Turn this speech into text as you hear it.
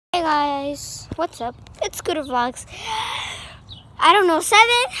Hey guys, what's up? It's Scooter Vlogs. I don't know, 7,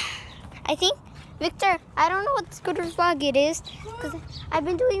 I think. Victor, I don't know what Scooter Vlog it is, because I've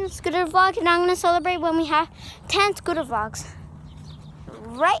been doing a Scooter Vlog and I'm going to celebrate when we have 10 Scooter Vlogs.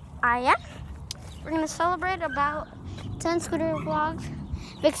 Right, I am. We're going to celebrate about 10 Scooter Vlogs.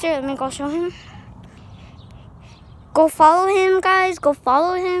 Victor, let me go show him. Go follow him, guys. Go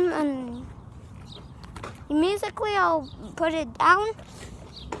follow him. And musically, I'll put it down.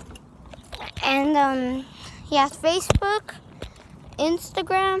 And he has Facebook,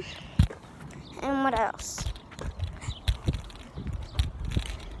 Instagram, and what else?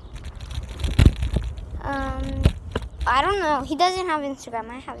 I don't know. He doesn't have Instagram.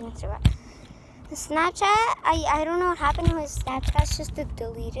 I have Instagram. Snapchat, I don't know what happened to his Snapchat. It's just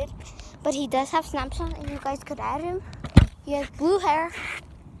deleted. But he does have Snapchat, and you guys could add him. He has blue hair.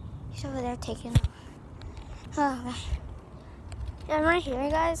 He's over there taking. Oh, okay. I'm right here,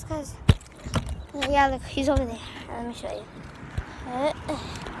 guys, because. Yeah, look, he's over there. Let me show you.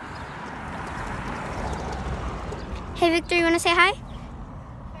 Hey, Victor, you want to say hi?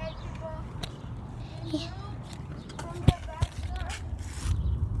 Hey, people. Yeah. From the backyard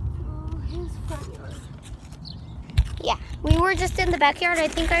to his front yard. Yeah, we were just in the backyard. I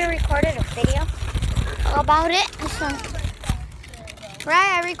think I recorded a video about it. So,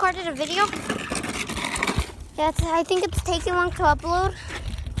 right, I recorded a video. Yeah, I think it's taking long to upload.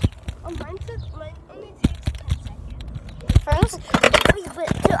 Mine only takes 10 seconds. First,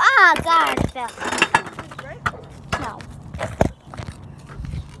 God, it fell. No.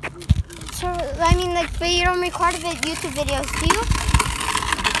 So, I mean, like, but you don't record YouTube videos, do you?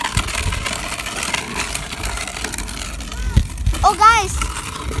 Oh, guys,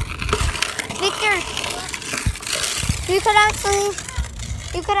 Victor, you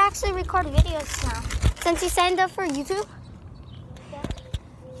could actually record videos now since you signed up for YouTube.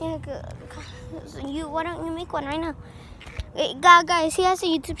 Yeah, why don't you make one right now? Guys, he has a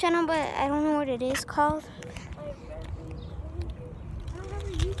YouTube channel, but I don't know what it is called. I don't have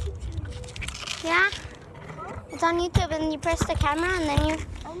a YouTube channel. Yeah? It's on YouTube, and you press the camera, and then you...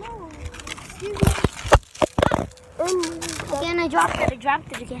 I know. Again, I dropped it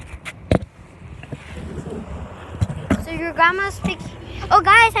again. So your grandma's picking... Oh,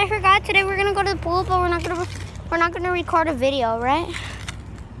 guys, I forgot. Today we're going to go to the pool, but we're not going to record a video, right?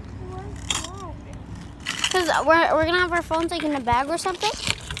 Because we're going to have our phones like in a bag or something.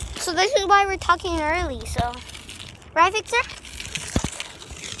 So this is why we're talking early, so. Right, Victor?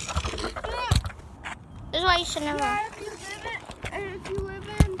 Yeah. This is why you should never. Yeah, if you live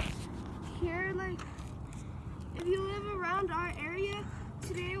in here, like, if you live around our area,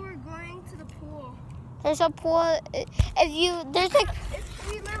 today we're going to the pool. There's a pool. There's like.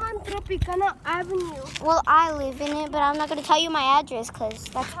 We live on Tropicana Avenue. Well, I live in it, but I'm not going to tell you my address because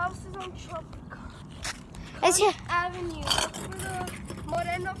that's. The house is on Tropicana It's here. Avenue. That's for the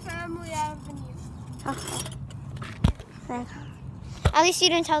Moreno family avenue. Okay. At least you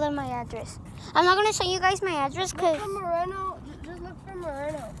didn't tell them my address. I'm not going to show you guys my address because. Look for Moreno. Just look for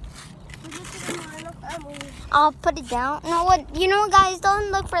Moreno. Just look for the Moreno family. I'll put it down. No, what? You know what, guys?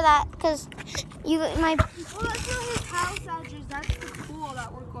 Don't look for that because my. Well, that's not his house address. That's the pool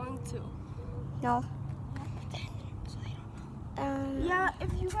that we're going to. No. Yeah,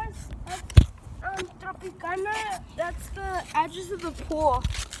 if you guys have Tropicana, that's the address of the pool.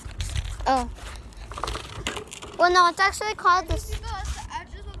 Oh. Well, no, it's actually called this. That's the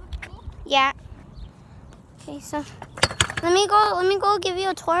address of the pool? Yeah. Okay, so let me go give you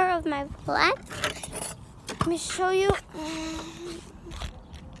a tour of my plant. Let me show you.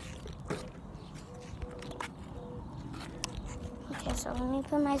 Okay, so let me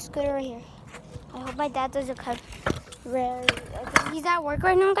put my scooter right here. I hope my dad doesn't come. He's at work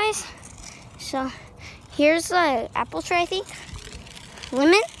right now, guys. So here's the apple tree, I think.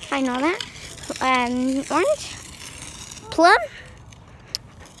 Lemon, I know that. Orange, plum,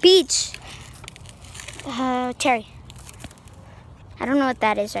 peach, cherry. I don't know what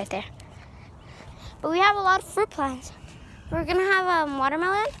that is right there. But we have a lot of fruit plants. We're gonna have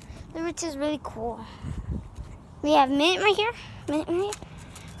watermelon, which is really cool. We have mint right here. Mint right here.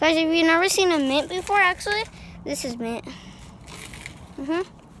 Guys, if you've never seen a mint before, actually, this is mint.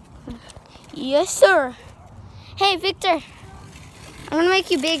 Yes, sir. Hey, Victor. I'm gonna make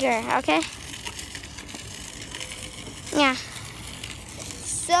you bigger, okay? Yeah.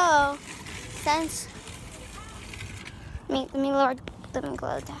 So, since let me lower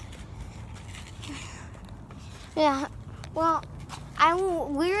that. Yeah. Well,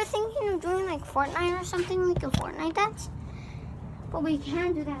 we were thinking of doing like Fortnite or something, like a Fortnite dance. But we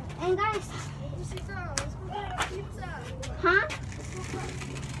can't do that. And guys, Let's go get pizza. huh? Let's go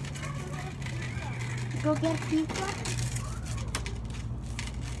go get pizza?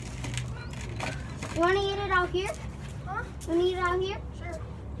 You want to eat it out here? Huh? You want to eat it out here? Sure.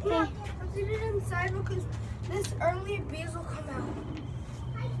 Okay. Yeah, let's eat it inside because this early bees will come out.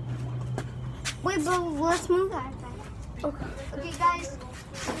 Wait, but let's move that. Okay. Okay, guys.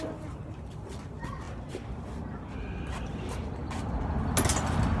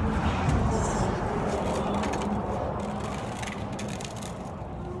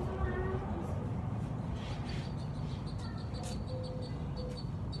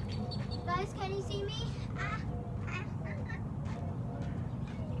 Guys, can you see me?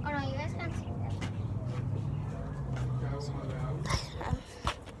 Oh no, you guys can't see me.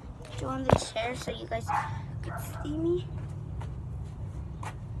 Do on the chair so you guys can see me.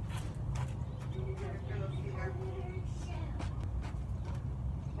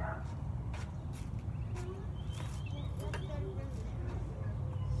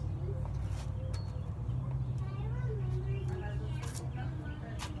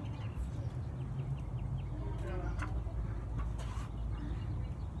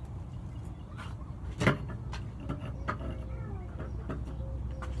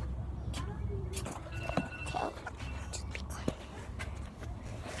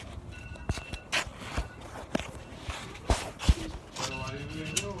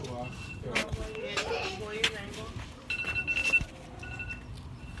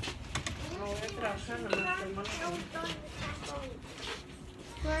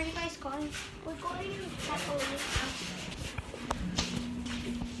 Where are you guys going? We're going to Taco's house.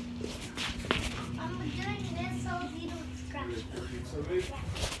 I'm doing this so you don't scratch.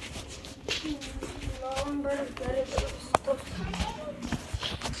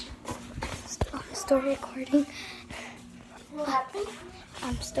 I'm still recording. What happened?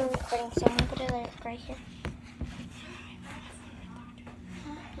 I'm still recording, so I'm gonna put it right here.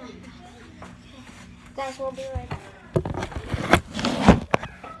 Guys, we'll be right back.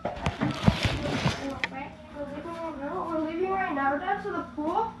 We're leaving right now, Dad, to the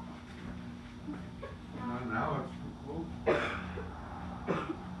pool? Not now, it's too cold.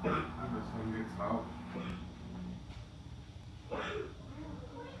 When the sun gets out.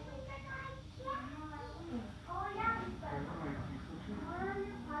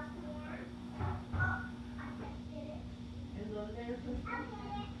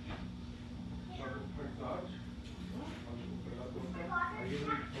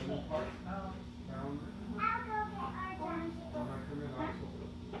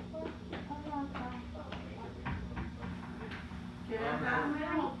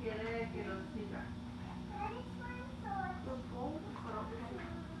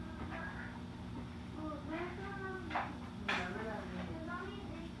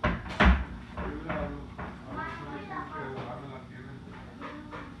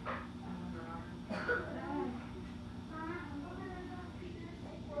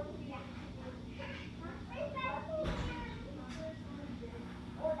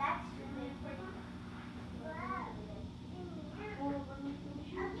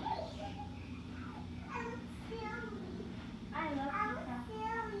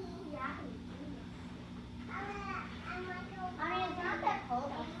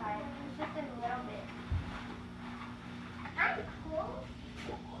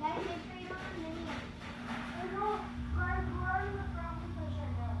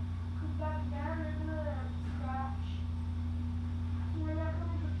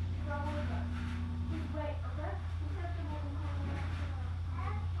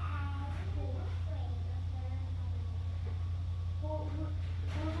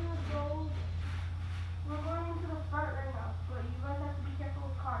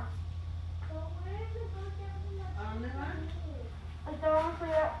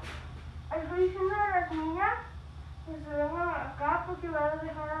 Que va a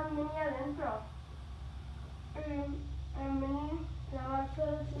dejar a Minnie adentro. And Minnie,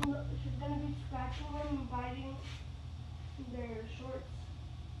 she's going to be scratching them and biting their shorts.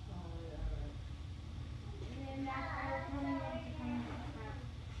 And then that's her coming in to find out.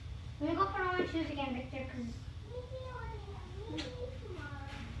 Let me go put on my shoes again, Victor, because...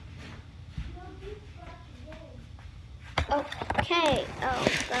 Okay, oh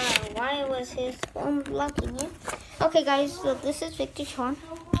god, why was his phone blocking you? Okay guys, so this is Victor Sean.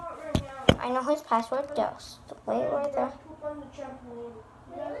 I know his password, just wait right there.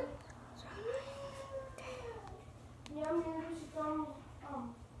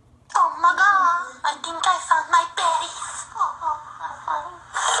 Oh my god, I think I found my berries.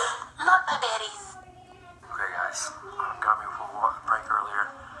 Not my berries. Okay guys, got me for a break earlier.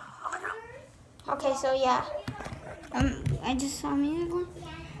 I'll pick it up. Okay, so yeah. I just saw me again.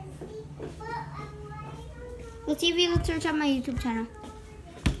 Let's see if you can search up my YouTube channel.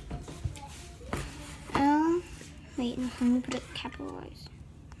 Wait, no, let me put it capitalized.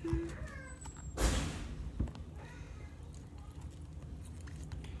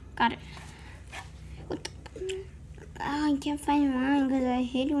 Got it. What the? Oh, I can't find mine because I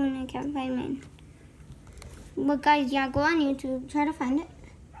hate it when I can't find mine. But guys, yeah, go on YouTube. Try to find it.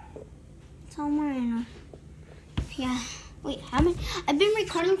 Somewhere in a... Yeah. Wait, how many? I've been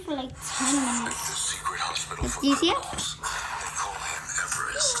recording for like 10 minutes. Do you see it?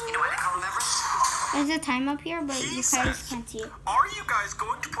 There's a time up here, but you guys can't see it. Are you guys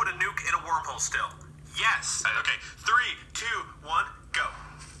going to put a nuke in a wormhole still? Yes. Okay, 3, 2, 1, go.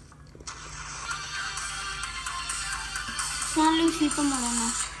 San Luisito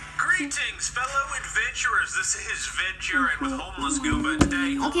Moreno. Greetings, fellow adventurers. This is Venturing with Homeless Goomba.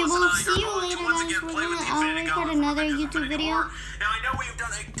 Today, Okay, Homeless we'll and I see you are going later, to once guys. again We're play with the gonna Infinity record Gauntlet another for YouTube Infinity video. War. Now, I know we've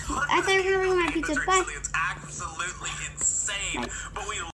done a ton I thought you were gonna bring my pizza. Bye. It's absolutely insane, but we